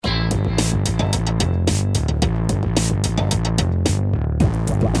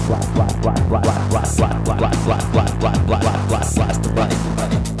Blast the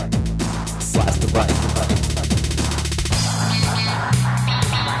right.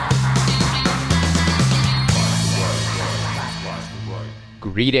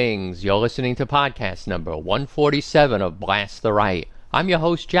 Greetings, you're listening to podcast number 147 of Blast the Right. I'm your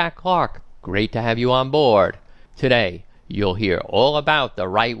host, Jack Clark. Great to have you on board. Today, you'll hear all about the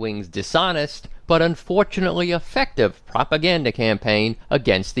right wing's dishonest, but unfortunately effective propaganda campaign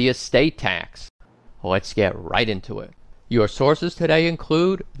against the estate tax. Let's get right into it. Your sources today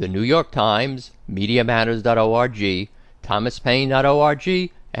include the New York Times, MediaMatters.org,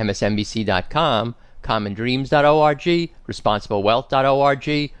 ThomasPaine.org, MSNBC.com, CommonDreams.org,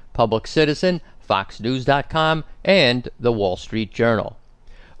 ResponsibleWealth.org, Public Citizen, FoxNews.com, and The Wall Street Journal.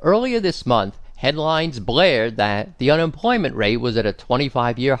 Earlier this month, headlines blared that the unemployment rate was at a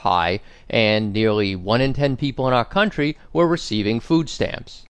 25-year high and nearly 1 in 10 people in our country were receiving food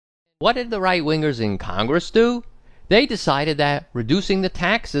stamps. What did the right-wingers in Congress do? They decided that reducing the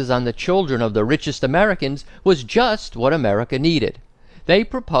taxes on the children of the richest Americans was just what America needed. They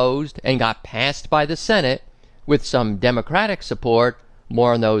proposed and got passed by the Senate, with some Democratic support,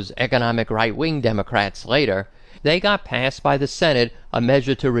 more on those economic right-wing Democrats later. They got passed by the Senate a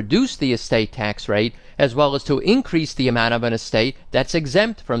measure to reduce the estate tax rate as well as to increase the amount of an estate that's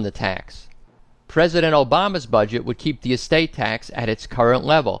exempt from the tax. President Obama's budget would keep the estate tax at its current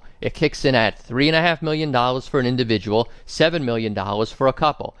level. It kicks in at $3.5 million for an individual, $7 million for a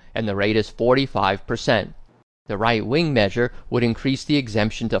couple, and the rate is 45%. The right-wing measure would increase the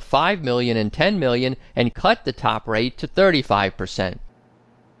exemption to $5 million and $10 million and cut the top rate to 35%.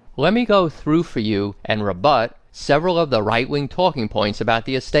 Let me go through for you and rebut several of the right-wing talking points about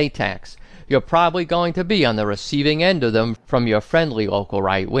the estate tax. You're probably going to be on the receiving end of them from your friendly local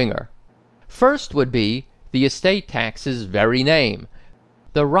right-winger. First would be the estate tax's very name.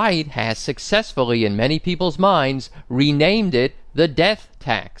 The right has successfully, in many people's minds, renamed it the death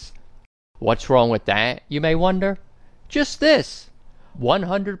tax. What's wrong with that, you may wonder? Just this.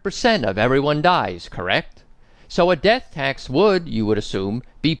 100% of everyone dies, correct? So a death tax would, you would assume,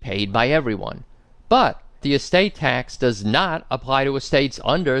 be paid by everyone. But the estate tax does not apply to estates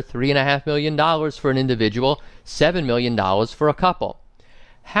under $3.5 million for an individual, $7 million for a couple.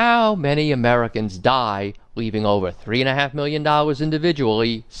 How many Americans die leaving over $3.5 million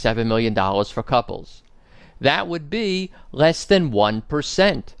individually, $7 million for couples? That would be less than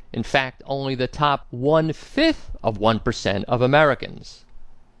 1%. In fact, only the top 1/5 of 1% of Americans.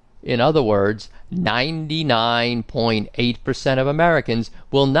 In other words, 99.8% of Americans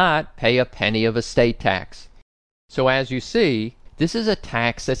will not pay a penny of estate tax. So as you see, this is a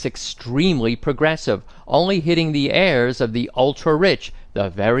tax that's extremely progressive, only hitting the heirs of the ultra-rich, the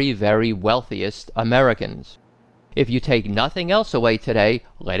very, very wealthiest Americans. If you take nothing else away today,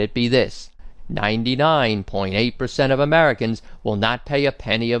 let it be this. 99.8% of Americans will not pay a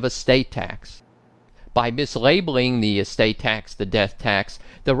penny of estate tax. By mislabeling the estate tax the death tax,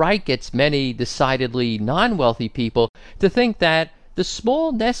 the right gets many decidedly non-wealthy people to think that the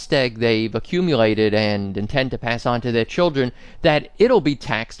small nest egg they've accumulated and intend to pass on to their children, that it'll be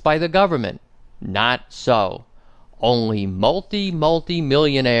taxed by the government. Not so. Only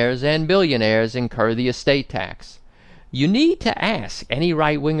multi-millionaires and billionaires incur the estate tax. You need to ask any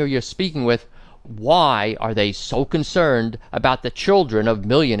right-winger you're speaking with, why are they so concerned about the children of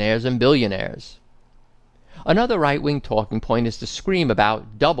millionaires and billionaires? Another right-wing talking point is to scream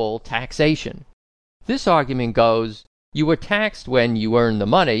about double taxation. This argument goes, you were taxed when you earned the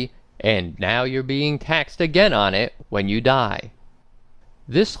money, and now you're being taxed again on it when you die.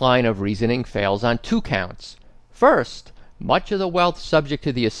 This line of reasoning fails on 2 counts. First, much of the wealth subject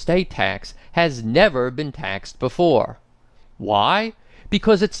to the estate tax has never been taxed before. Why?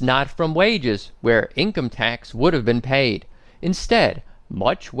 Because it's not from wages, where income tax would have been paid. Instead,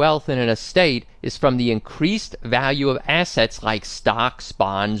 much wealth in an estate is from the increased value of assets like stocks,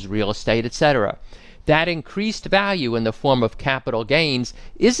 bonds, real estate, etc. That increased value in the form of capital gains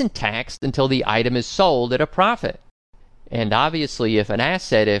isn't taxed until the item is sold at a profit. And obviously,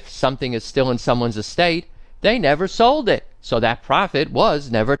 if something is still in someone's estate, they never sold it, so that profit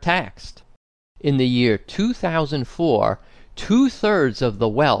was never taxed. In the year 2004, 2/3 of the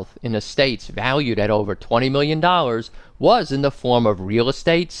wealth in estates valued at over $20 million was in the form of real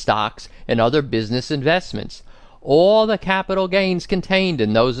estate, stocks, and other business investments. All the capital gains contained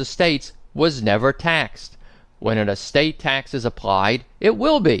in those estates was never taxed. When an estate tax is applied, it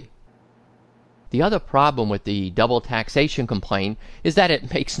will be. The other problem with the double taxation complaint is that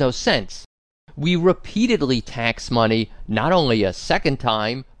it makes no sense. We repeatedly tax money not only a second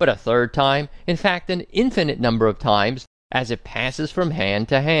time, but a third time, in fact an infinite number of times, as it passes from hand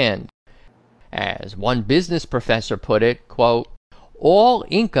to hand. As one business professor put it, quote, all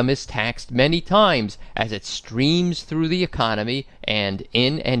income is taxed many times as it streams through the economy and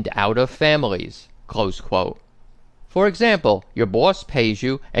in and out of families, close quote. For example, your boss pays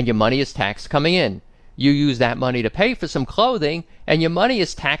you and your money is taxed coming in. You use that money to pay for some clothing, and your money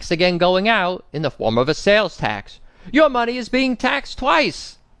is taxed again going out in the form of a sales tax. Your money is being taxed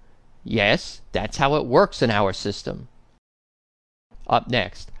twice. Yes, that's how it works in our system. Up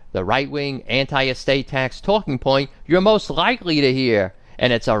next, the right-wing anti-estate tax talking point you're most likely to hear,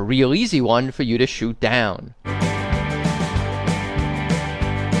 and it's a real easy one for you to shoot down.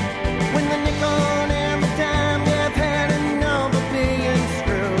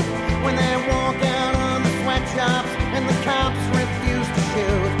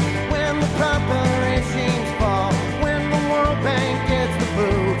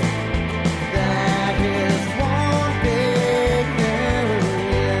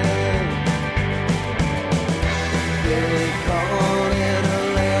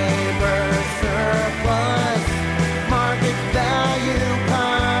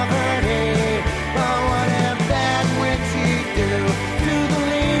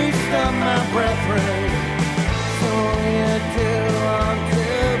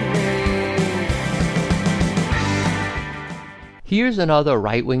 Here's another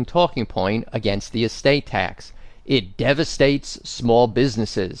right-wing talking point against the estate tax. It devastates small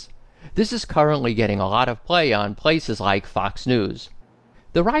businesses. This is currently getting a lot of play on places like Fox News.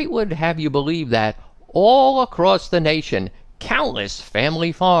 The right would have you believe that all across the nation, countless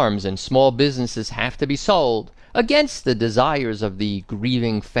family farms and small businesses have to be sold against the desires of the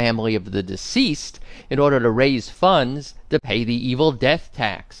grieving family of the deceased in order to raise funds to pay the evil death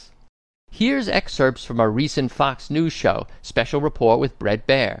tax. Here's excerpts from a recent Fox News show, Special Report with Bret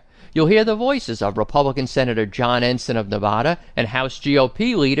Baier. You'll hear the voices of Republican Senator John Ensign of Nevada and House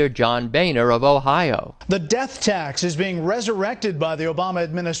GOP leader John Boehner of Ohio. The death tax is being resurrected by the Obama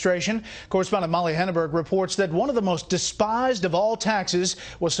administration. Correspondent Molly Henneberg reports that one of the most despised of all taxes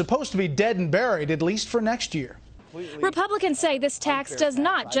was supposed to be dead and buried, at least for next year. Republicans say this tax does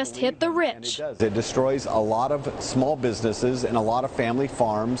not just hit the rich. It destroys a lot of small businesses and a lot of family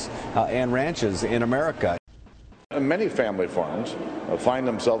farms and ranches in America. And many family farms find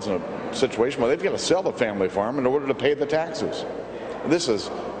themselves in a situation where they've got to sell the family farm in order to pay the taxes. This is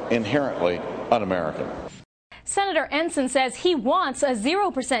inherently un-American. Senator Ensign says he wants a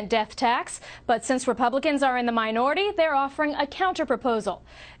 0% death tax, but since Republicans are in the minority, they're offering a counterproposal.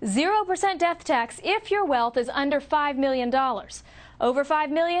 0% death tax if your wealth is under $5 million. Over $5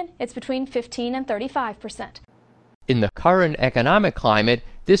 million, it's between 15 and 35%. In the current economic climate,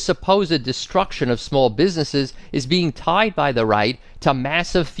 this supposed destruction of small businesses is being tied by the right to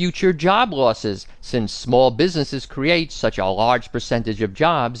massive future job losses, since small businesses create such a large percentage of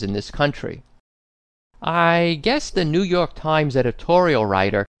jobs in this country. I guess the New York Times editorial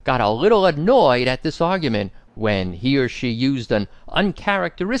writer got a little annoyed at this argument when he or she used an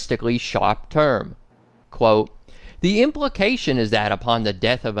uncharacteristically sharp term. Quote, the implication is that upon the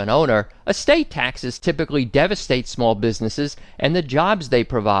death of an owner, estate taxes typically devastate small businesses and the jobs they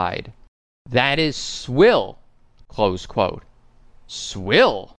provide. That is swill, close quote.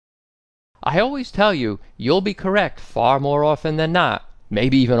 Swill. I always tell you, you'll be correct far more often than not,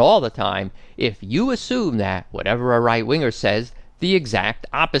 maybe even all the time, if you assume that whatever a right-winger says, the exact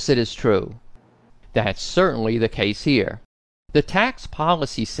opposite is true. That's certainly the case here. The Tax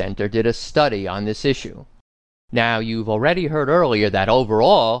Policy Center did a study on this issue. Now, you've already heard earlier that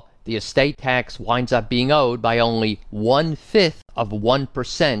overall, the estate tax winds up being owed by only 1/5 of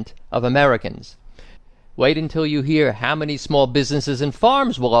 1% of Americans. Wait until you hear how many small businesses and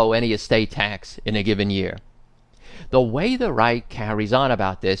farms will owe any estate tax in a given year. The way the right carries on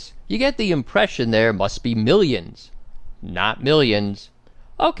about this, you get the impression there must be millions. Not millions.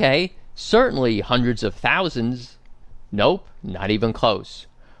 Okay, certainly hundreds of thousands. Nope, not even close.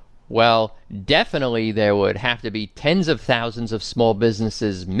 Well, definitely there would have to be tens of thousands of small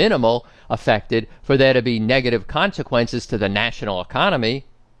businesses minimal affected for there to be negative consequences to the national economy.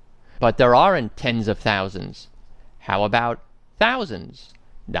 But there aren't tens of thousands. How about thousands?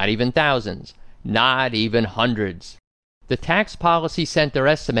 Not even thousands. Not even hundreds. The Tax Policy Center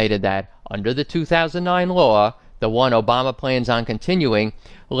estimated that, under the 2009 law, the one Obama plans on continuing,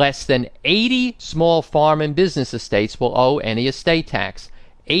 less than 80 small farm and business estates will owe any estate tax.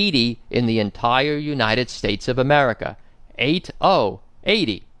 80 in the entire United States of America.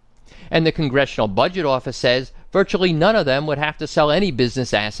 80. And the Congressional Budget Office says virtually none of them would have to sell any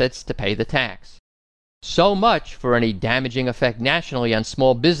business assets to pay the tax. So much for any damaging effect nationally on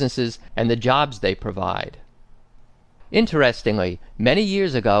small businesses and the jobs they provide. Interestingly, many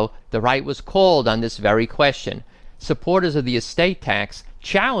years ago, the right was called on this very question. Supporters of the estate tax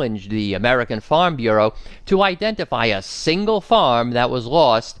challenged the American Farm Bureau to identify a single farm that was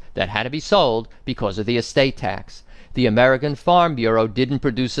lost that had to be sold because of the estate tax. The American Farm Bureau didn't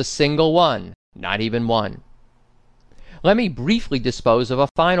produce a single one, not even one. Let me briefly dispose of a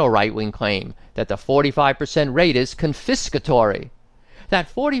final right-wing claim, that the 45% rate is confiscatory. That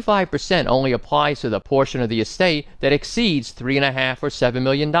 45% only applies to the portion of the estate that exceeds $3.5 or $7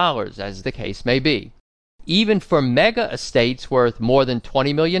 million, as the case may be. Even for mega estates worth more than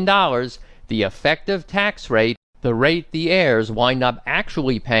 $20 million, the effective tax rate, the rate the heirs wind up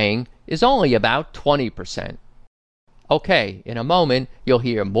actually paying, is only about 20%. Okay, in a moment, you'll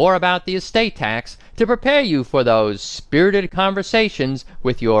hear more about the estate tax to prepare you for those spirited conversations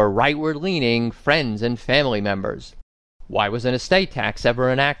with your rightward-leaning friends and family members. Why was an estate tax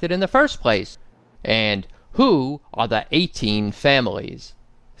ever enacted in the first place? And who are the 18 families?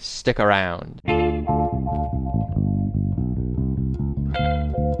 Stick around.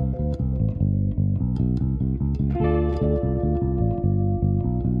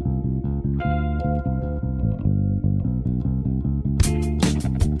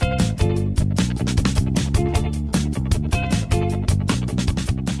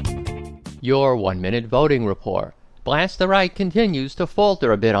 Your 1-minute voting report. Blast the Right continues to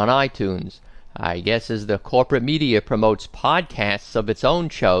falter a bit on iTunes. I guess as the corporate media promotes podcasts of its own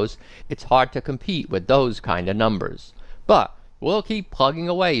shows, it's hard to compete with those kind of numbers. But we'll keep plugging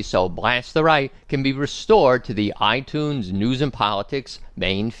away so Blast the Right can be restored to the iTunes News and Politics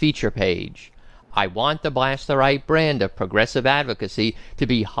main feature page. I want the Blast the Right brand of progressive advocacy to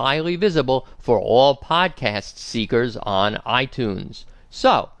be highly visible for all podcast seekers on iTunes.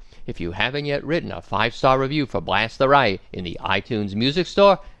 So, if you haven't yet written a 5-star review for Blast the Right in the iTunes Music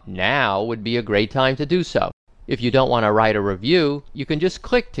Store, now would be a great time to do so. If you don't want to write a review, you can just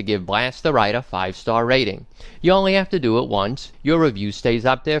click to give Blast the Right a 5-star rating. You only have to do it once. Your review stays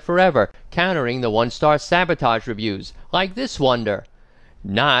up there forever, countering the 1-star sabotage reviews, like this wonder.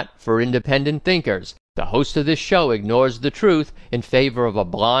 Not for independent thinkers. The host of this show ignores the truth in favor of a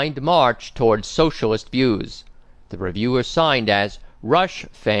blind march towards socialist views. The reviewer signed as Rush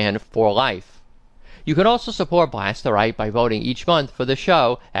Fan for Life. You can also support Blast the Right by voting each month for the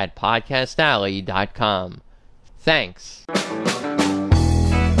show at podcastalley.com. Thanks.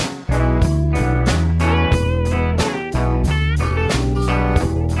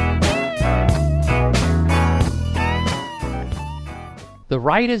 The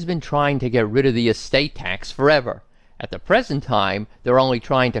right has been trying to get rid of the estate tax forever. At the present time, they're only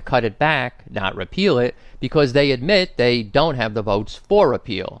trying to cut it back, not repeal it, because they admit they don't have the votes for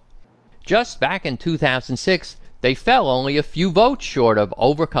repeal. Just back in 2006, they fell only a few votes short of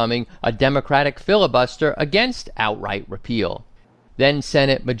overcoming a Democratic filibuster against outright repeal. Then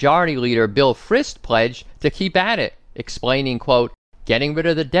Senate Majority Leader Bill Frist pledged to keep at it, explaining, quote, "Getting rid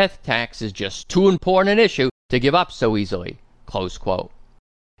of the death tax is just too important an issue to give up so easily," close quote.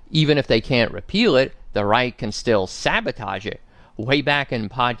 Even if they can't repeal it, the right can still sabotage it. Way back in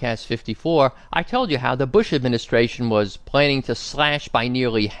Podcast 54, I told you how the Bush administration was planning to slash by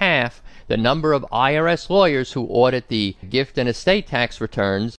nearly half the number of IRS lawyers who audit the gift and estate tax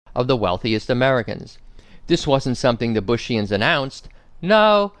returns of the wealthiest Americans. This wasn't something the Bushians announced.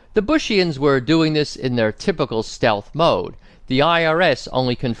 No, the Bushians were doing this in their typical stealth mode. The IRS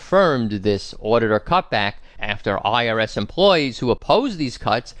only confirmed this auditor cutback after IRS employees who opposed these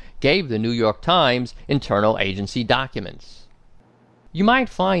cuts gave the New York Times internal agency documents. You might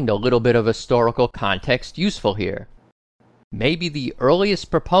find a little bit of historical context useful here. Maybe the earliest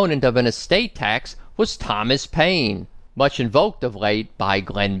proponent of an estate tax was Thomas Paine, much invoked of late by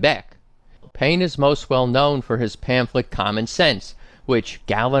Glenn Beck. Paine is most well known for his pamphlet Common Sense, which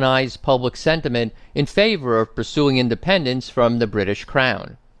galvanized public sentiment in favor of pursuing independence from the British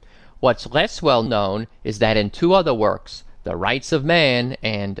Crown. What's less well known is that in two other works, The Rights of Man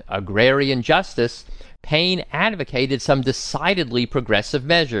and Agrarian Justice, Paine advocated some decidedly progressive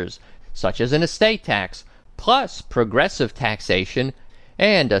measures, such as an estate tax, plus progressive taxation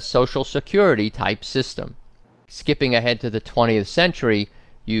and a Social Security type system. Skipping ahead to the 20th century,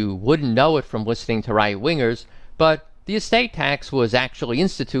 you wouldn't know it from listening to right-wingers, but the estate tax was actually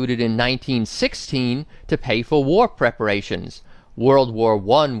instituted in 1916 to pay for war preparations. World War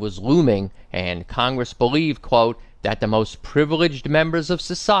I was looming, and Congress believed, quote, that the most privileged members of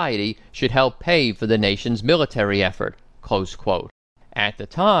society should help pay for the nation's military effort, close quote. At the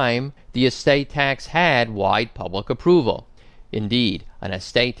time, the estate tax had wide public approval. Indeed, an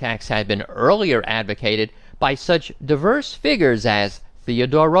estate tax had been earlier advocated by such diverse figures as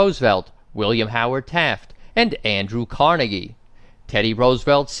Theodore Roosevelt, William Howard Taft, and Andrew Carnegie. Teddy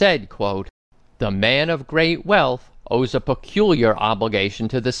Roosevelt said, quote, "The man of great wealth owes a peculiar obligation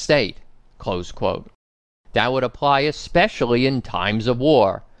to the state," close quote. That would apply especially in times of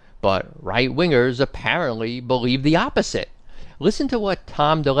war, but right-wingers apparently believe the opposite. Listen to what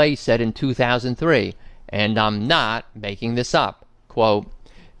Tom DeLay said in 2003, and I'm not making this up. Quote,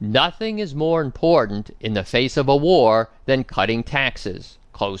 "Nothing is more important in the face of a war than cutting taxes,"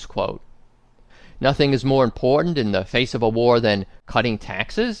 close quote. Nothing is more important in the face of a war than cutting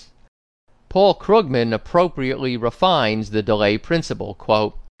taxes? Paul Krugman appropriately refines the DeLay principle.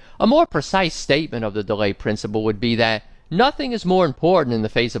 Quote, "A more precise statement of the DeLay principle would be that nothing is more important in the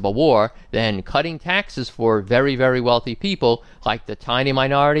face of a war than cutting taxes for very, very wealthy people like the tiny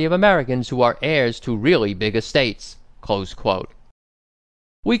minority of Americans who are heirs to really big estates," close quote.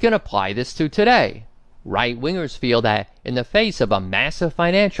 We can apply this to today. Right-wingers feel that in the face of a massive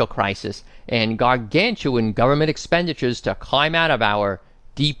financial crisis and gargantuan government expenditures to climb out of our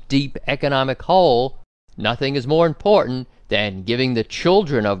deep, deep economic hole, nothing is more important than giving the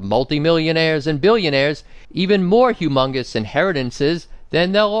children of multimillionaires and billionaires even more humongous inheritances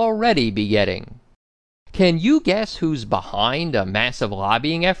than they'll already be getting. Can you guess who's behind a massive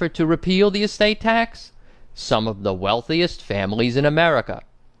lobbying effort to repeal the estate tax? Some of the wealthiest families in America.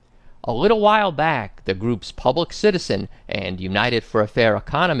 A little while back, the groups Public Citizen and United for a Fair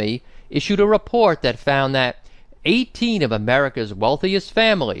Economy issued a report that found that 18 of America's wealthiest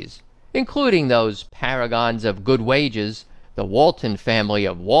families, including those paragons of good wages, the Walton family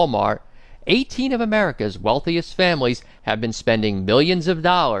of Walmart, 18 of America's wealthiest families have been spending millions of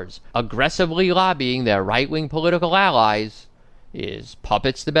dollars aggressively lobbying their right-wing political allies, is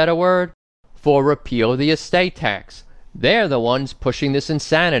puppets the better word, for repeal of the estate tax. They're the ones pushing this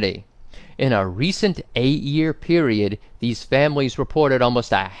insanity. In a recent 8-year period, these families reported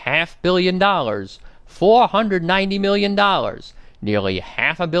almost $500 million, $490 million, nearly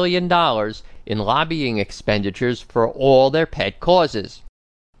 $500 million in lobbying expenditures for all their pet causes.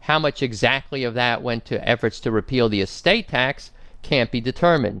 How much exactly of that went to efforts to repeal the estate tax can't be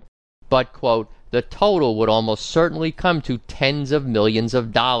determined, but, quote, "the total would almost certainly come to tens of millions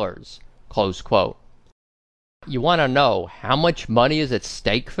of dollars," close quote. You want to know how much money is at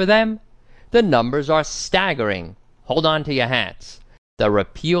stake for them? The numbers are staggering. Hold on to your hats. The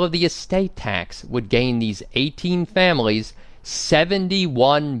repeal of the estate tax would gain these 18 families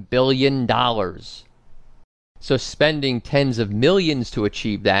 $71 billion. So spending tens of millions to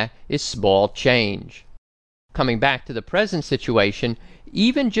achieve that is small change. Coming back to the present situation,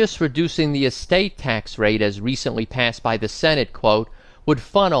 even just reducing the estate tax rate as recently passed by the Senate, quote, would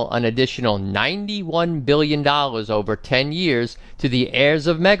funnel an additional $91 billion over 10 years to the heirs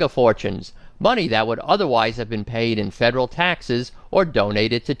of megafortunes, money that would otherwise have been paid in federal taxes or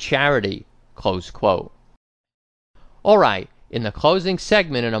donated to charity, close quote. All right, in the closing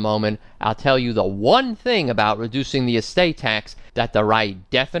segment in a moment, I'll tell you the one thing about reducing the estate tax that the right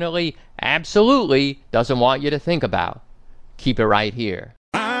definitely, absolutely doesn't want you to think about. Keep it right here.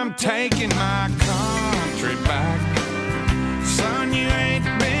 I'm taking my country back. Son, you ain't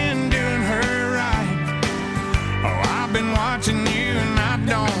been doing her right. Oh, I've been watching you and I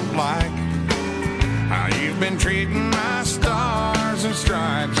don't like how you've been treating my stars and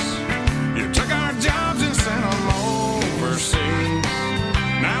stripes. You took our jobs and sent them overseas.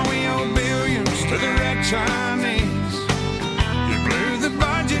 Now we owe billions to the red Chinese. You blew the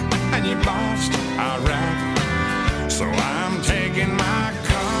budget and you botched Iraq. So I'm taking my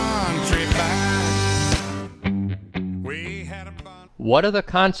country back. We had a What are the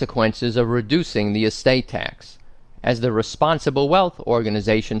consequences of reducing the estate tax? As the Responsible Wealth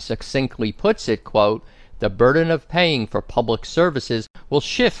Organization succinctly puts it, quote, "The burden of paying for public services will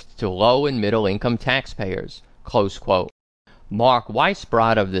shift to low and middle income taxpayers," close quote. Mark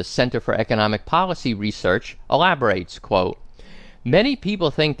Weisbrod of the Center for Economic Policy Research elaborates, quote, "Many people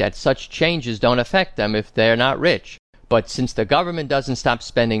think that such changes don't affect them if they're not rich, but since the government doesn't stop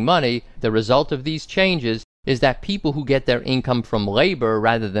spending money, the result of these changes is that people who get their income from labor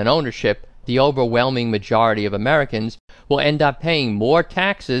rather than ownership, the overwhelming majority of Americans, will end up paying more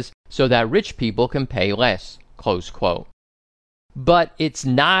taxes so that rich people can pay less," close quote. But it's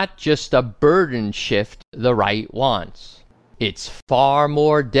not just a burden shift the right wants. It's far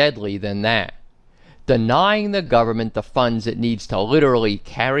more deadly than that. Denying the government the funds it needs to literally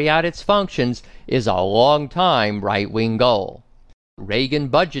carry out its functions is a long-time right-wing goal. Reagan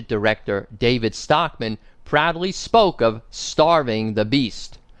Budget Director David Stockman proudly spoke of starving the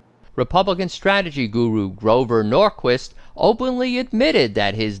beast. Republican strategy guru Grover Norquist openly admitted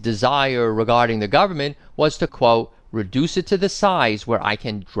that his desire regarding the government was to, quote, reduce it to the size where I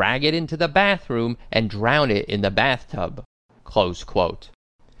can drag it into the bathroom and drown it in the bathtub." Close quote.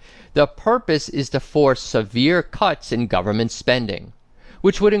 The purpose is to force severe cuts in government spending,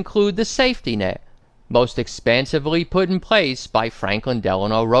 which would include the safety net, most expansively put in place by Franklin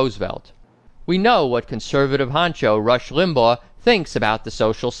Delano Roosevelt. We know what conservative honcho Rush Limbaugh thinks about the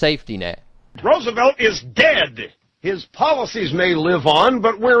social safety net. Roosevelt is dead. His policies may live on,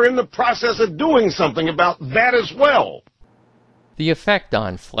 but we're in the process of doing something about that as well. The effect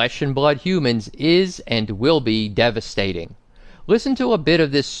on flesh and blood humans is and will be devastating. Listen to a bit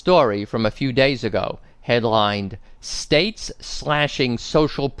of this story from a few days ago, headlined, "States Slashing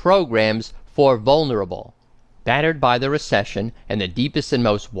Social Programs for Vulnerable." Battered by the recession and the deepest and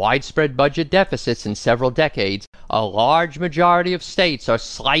most widespread budget deficits in several decades, a large majority of states are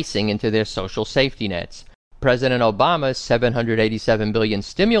slicing into their social safety nets. President Obama's $787 billion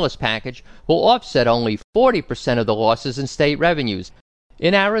stimulus package will offset only 40% of the losses in state revenues.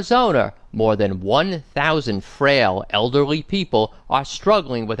 In Arizona, more than 1,000 frail elderly people are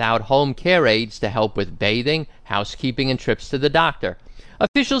struggling without home care aides to help with bathing, housekeeping, and trips to the doctor.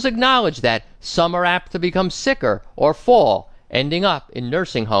 Officials acknowledge that some are apt to become sicker or fall, ending up in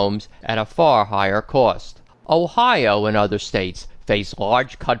nursing homes at a far higher cost. Ohio and other states face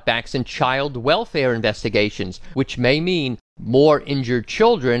large cutbacks in child welfare investigations, which may mean more injured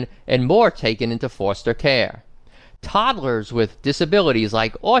children and more taken into foster care. Toddlers with disabilities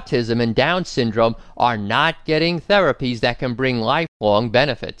like autism and Down syndrome are not getting therapies that can bring lifelong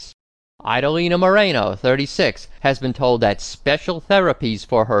benefits. Idalina Moreno, 36, has been told that special therapies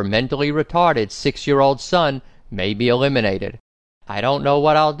for her mentally retarded 6-year-old son may be eliminated. "I don't know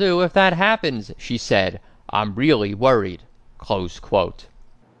what I'll do if that happens," she said. "I'm really worried." Close quote.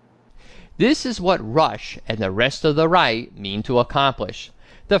 This is what Rush and the rest of the right mean to accomplish.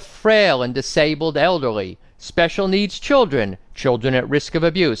 The frail and disabled elderly, special needs children, children at risk of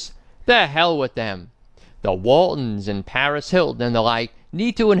abuse. The hell with them. The Waltons and Paris Hilton and the like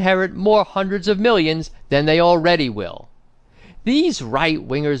need to inherit more hundreds of millions than they already will. These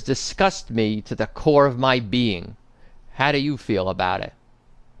right-wingers disgust me to the core of my being. How do you feel about it?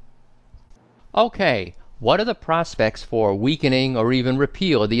 Okay, what are the prospects for weakening or even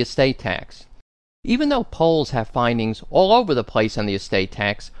repeal of the estate tax? Even though polls have findings all over the place on the estate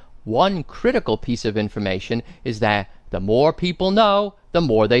tax, one critical piece of information is that the more people know, the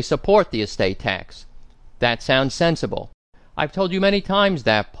more they support the estate tax. That sounds sensible. I've told you many times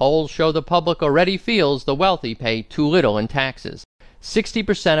that polls show the public already feels the wealthy pay too little in taxes.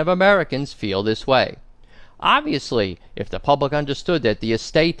 60% of Americans feel this way. Obviously, if the public understood that the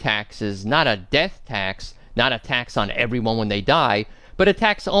estate tax is not a death tax, not a tax on everyone when they die, but a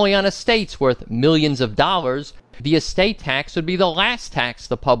tax only on estates worth millions of dollars, the estate tax would be the last tax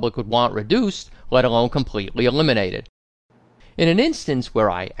the public would want reduced, let alone completely eliminated. In an instance where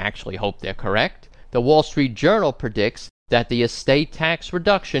I actually hope they're correct, the Wall Street Journal predicts that the estate tax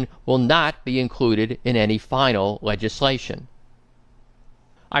reduction will not be included in any final legislation.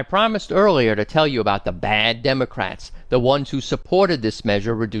 I promised earlier to tell you about the bad Democrats, the ones who supported this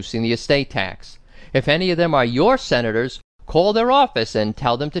measure reducing the estate tax. If any of them are your senators, call their office and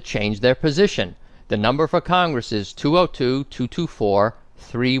tell them to change their position. The number for Congress is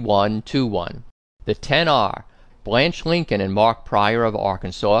 202-224-3121. The 10 are Blanche Lincoln and Mark Pryor of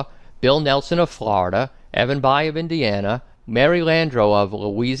Arkansas, Bill Nelson of Florida, Evan Bayh of Indiana, Mary Landrieu of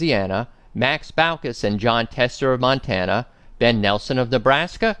Louisiana, Max Baucus and John Tester of Montana, Ben Nelson of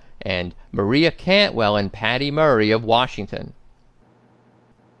Nebraska, and Maria Cantwell and Patty Murray of Washington.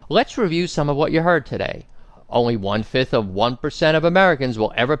 Let's review some of what you heard today. Only 1/5 of 1% of Americans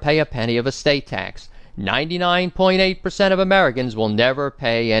will ever pay a penny of estate tax. 99.8% of Americans will never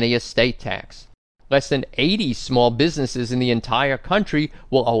pay any estate tax. Less than 80 small businesses in the entire country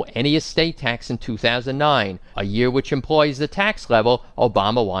will owe any estate tax in 2009, a year which employs the tax level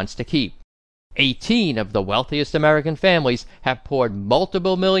Obama wants to keep. 18 of the wealthiest American families have poured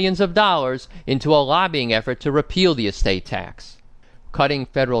multiple millions of dollars into a lobbying effort to repeal the estate tax. Cutting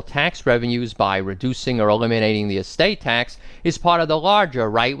federal tax revenues by reducing or eliminating the estate tax is part of the larger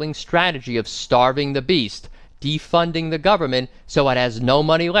right-wing strategy of starving the beast, defunding the government so it has no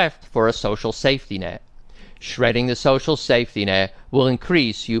money left for a social safety net. Shredding the social safety net will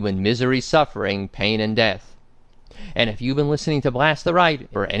increase human misery, suffering, pain, and death. And if you've been listening to Blast the Right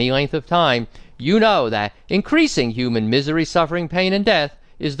for any length of time, you know that increasing human misery, suffering, pain, and death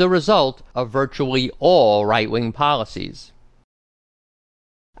is the result of virtually all right-wing policies.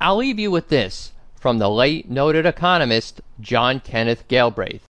 I'll leave you with this from the late noted economist John Kenneth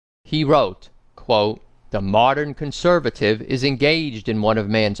Galbraith. He wrote, quote, The modern conservative is engaged in one of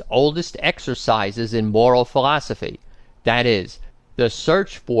man's oldest exercises in moral philosophy. That is, the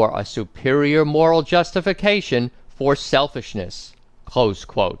search for a superior moral justification for selfishness." Close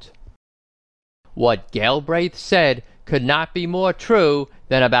quote. What Galbraith said could not be more true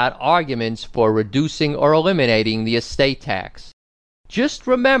than about arguments for reducing or eliminating the estate tax. Just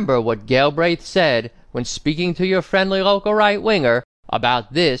remember what Galbraith said when speaking to your friendly local right-winger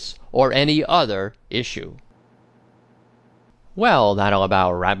about this or any other issue. Well, that'll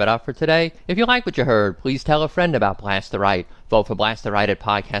about wrap it up for today. If you like what you heard, please tell a friend about Blast the Right. Vote for Blast the Right at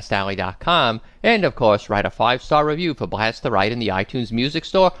podcastalley.com. And, of course, write a 5-star review for Blast the Right in the iTunes Music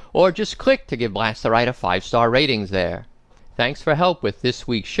Store, or just click to give Blast the Right a 5-star ratings there. Thanks for help with this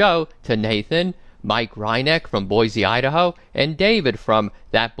week's show to Nathan, Mike Reineck from Boise, Idaho, and David from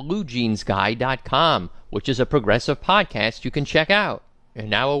ThatBlueJeansGuy.com, which is a progressive podcast you can check out. And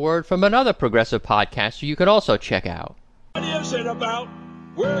now a word from another progressive podcaster you can also check out. What is it about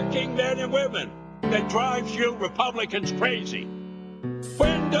working men and women that drives you Republicans crazy?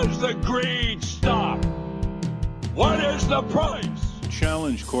 When does the greed stop? What is the price?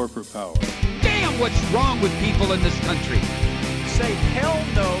 Challenge corporate power. Damn, what's wrong with people in this country? Say hell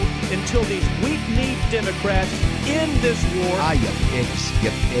no until these weak-kneed Democrats end this war. Ah, you pigs,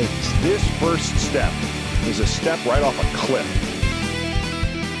 you pigs. This first step is a step right off a cliff.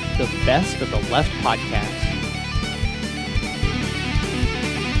 The Best of the Left podcast.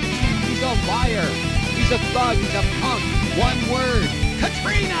 He's a liar. He's a thug. He's a punk. One word.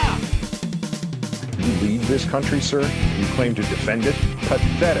 Katrina! You lead this country, sir. You claim to defend it.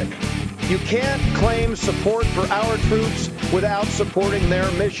 Pathetic. You can't claim support for our troops without supporting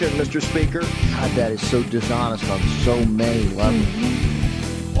their mission, Mr. Speaker. God, that is so dishonest on so many levels.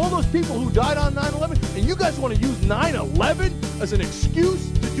 All those people who died on 9/11, and you guys want to use 9/11 as an excuse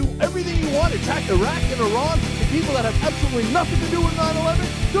to do everything you want, attack Iraq and Iran, and people that have absolutely nothing to do with 9/11?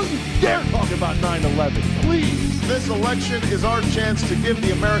 Don't you dare talk about 9/11, please. This election is our chance to give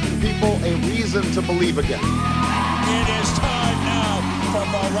the American people a reason to believe again. It is time now for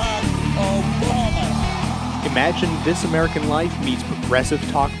Barack Obama. Imagine This American Life meets Progressive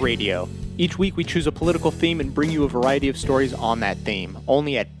Talk Radio. Each week we choose a political theme and bring you a variety of stories on that theme,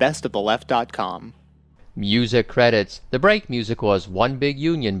 only at bestoftheleft.com. Music credits. The break music was One Big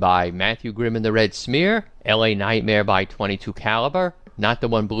Union by Matthew Grimm and the Red Smear, LA Nightmare by 22 Caliber, Not the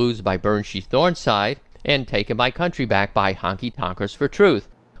One Blues by Burn She Thornside, and Taking My Country Back by Honky Tonkers for Truth.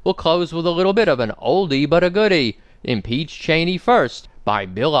 We'll close with a little bit of an oldie but a goodie, Impeach Cheney First by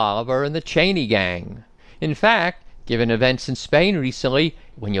Bill Oliver and the Cheney Gang. In fact, given events in Spain recently,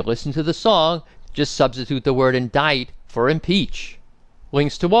 when you listen to the song, just substitute the word indict for impeach.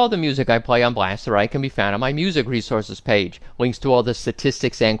 Links to all the music I play on Blast the Right can be found on my music resources page. Links to all the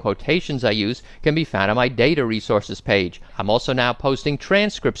statistics and quotations I use can be found on my data resources page. I'm also now posting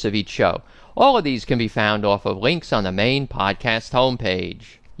transcripts of each show. All of these can be found off of links on the main podcast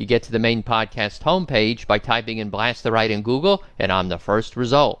homepage. You get to the main podcast homepage by typing in Blast the Right in Google, and I'm the first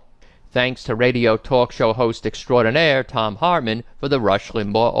result. Thanks to radio talk show host extraordinaire Tom Hartman for the Rush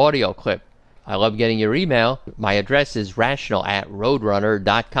Limbaugh audio clip. I love getting your email. My address is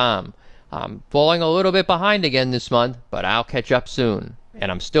rational@roadrunner.com. I'm falling a little bit behind again this month, but I'll catch up soon. And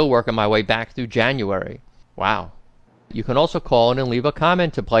I'm still working my way back through January. Wow. You can also call in and leave a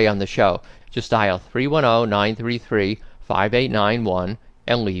comment to play on the show. Just dial 310-933-5891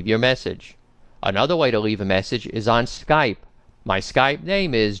 and leave your message. Another way to leave a message is on Skype. My Skype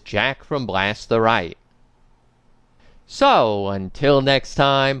name is Jack from Blast the Right. So, until next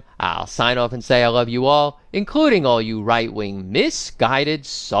time, I'll sign off and say I love you all, including all you right-wing misguided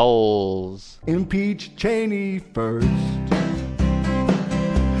souls. Impeach Cheney first.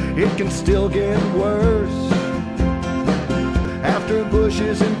 It can still get worse. After Bush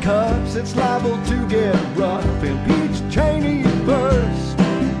is in cuffs, it's liable to get rough. Impeach Cheney first.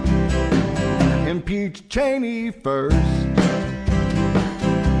 Impeach Cheney first.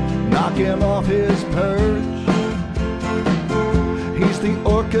 Knock him off his perch. He's the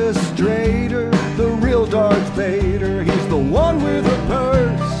orchestrator, the real Darth Vader. He's the one with a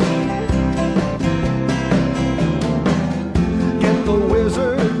purse. Get the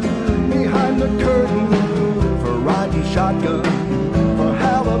wizard behind the curtain for riding shotgun, for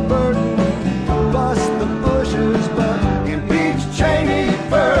Halliburton. Bust the Bushes, but impeach Cheney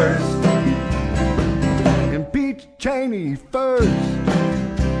first. Impeach Cheney first.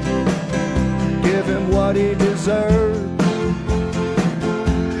 Give him what he deserves.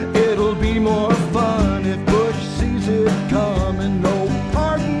 It'll be more fun if Bush sees it coming. No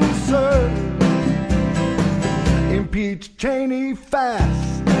pardon, sir. Impeach Cheney fast.